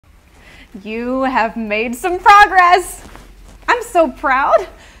You have made some progress. I'm so proud.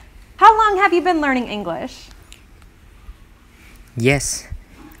 How long have you been learning English? Yes,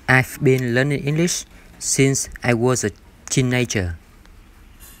 I've been learning English since I was a teenager.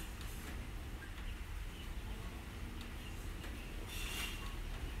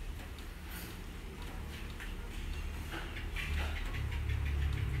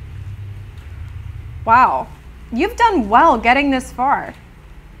 Wow, you've done well getting this far.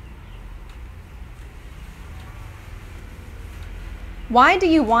 Why do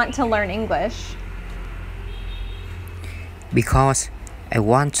you want to learn English? Because I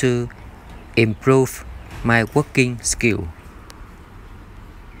want to improve my working skill.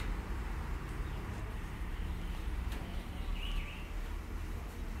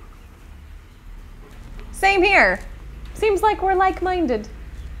 Same here. Seems like we're like-minded.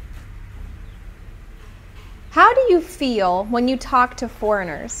 How do you feel when you talk to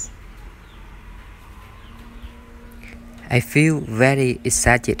foreigners? I feel very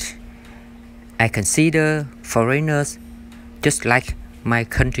excited. I consider foreigners just like my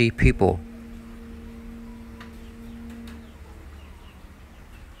country people.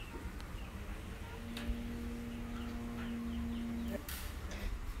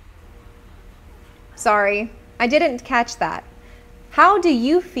 Sorry, I didn't catch that. How do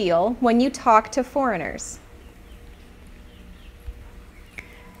you feel when you talk to foreigners?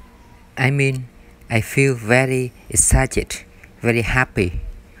 I feel very excited, very happy,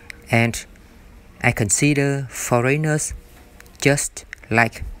 and I consider foreigners just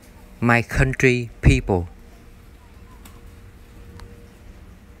like my country people.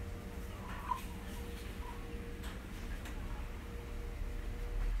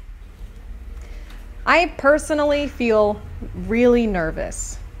 I personally feel really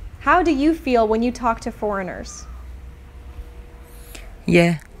nervous. How do you feel when you talk to foreigners?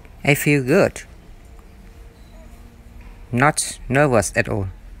 Yeah, I feel good. Not nervous at all.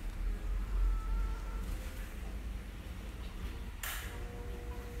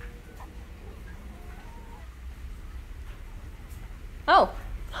 Oh,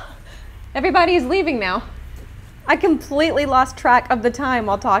 everybody's leaving now. I completely lost track of the time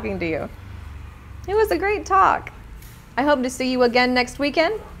while talking to you. It was a great talk. I hope to see you again next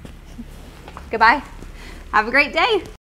weekend. Goodbye. Have a great day.